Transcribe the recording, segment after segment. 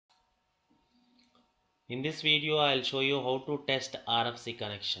In this video, I'll show you how to test RFC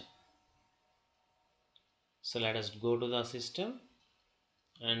connection. So let us go to the system,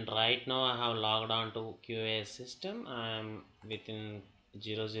 and right now I have logged on to QAS system. I am within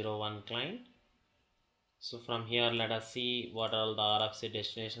 001 client. So from here, let us see what all the RFC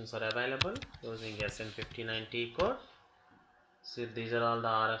destinations are available using SN59T code. So these are all the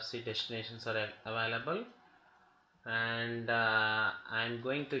RFC destinations are available, and I'm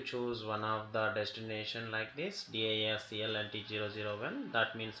going to choose one of the destination like this DIS CLNT001.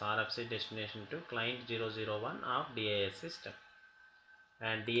 That means RFC destination to client 001 of DIS system,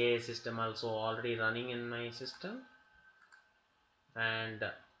 and DIS system also already running in my system, and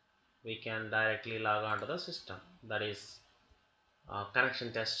we can directly log on to the system. That is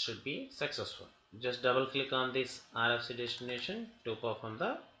connection test should be successful. Just double click on this RFC destination to perform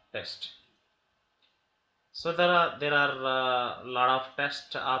the test. So there are a lot of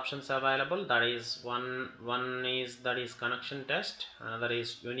test options available. That is one is that is connection test, another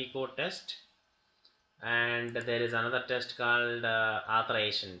is Unicode test, and there is another test called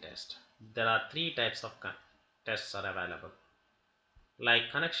authorization test. There are three types of tests are available.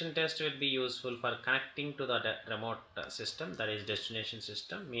 Like connection test will be useful for connecting to the remote system, that is destination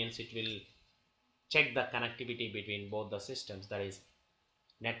system, means it will check the connectivity between both the systems, that is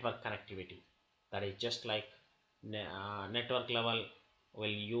network connectivity. That is just like network level will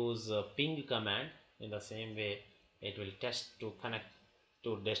use ping command. In the same way, it will test to connect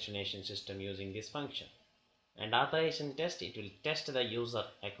to destination system using this function. And authorization test, it will test the user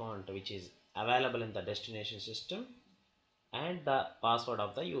account which is available in the destination system and the password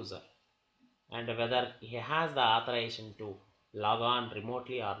of the user, and whether he has the authorization to log on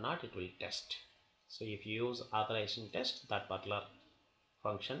remotely or not, it will test. So if you use authorization test, that particular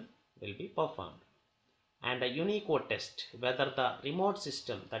function will be performed. And a Unicode test, whether the remote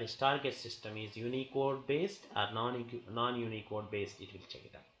system, that is target system, is Unicode based or non-Unicode based, it will check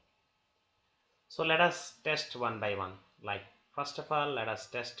it out. So let us test one by one. Like first of all, let us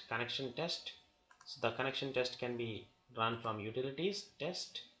test connection test. So the connection test can be run from utilities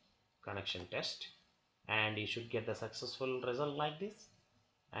test, connection test, and you should get the successful result like this.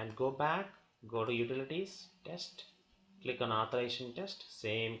 And go back, go to utilities test, click on authorization test,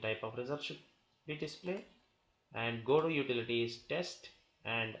 same type of result should be displayed, and go to utilities test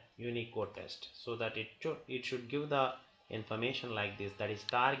and Unicode test, so that it should give the information like this, that is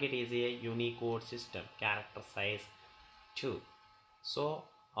target is a Unicode system, character size 2. So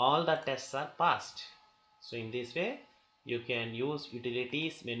all the tests are passed. So in this way you can use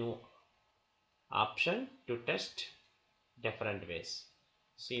utilities menu option to test different ways.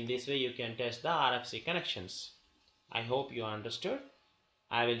 So in this way you can test the RFC connections. I hope you understood.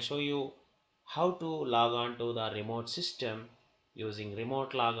 I will show you how to log on to the remote system using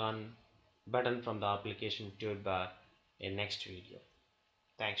remote logon button from the application toolbar in next video.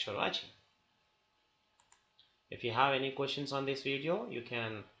 Thanks for watching. If you have any questions on this video, you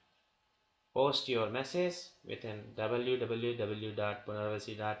can post your message within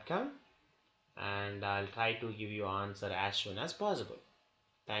www.punarvasi.com, and I'll try to give you answer as soon as possible.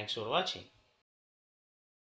 Thanks for watching.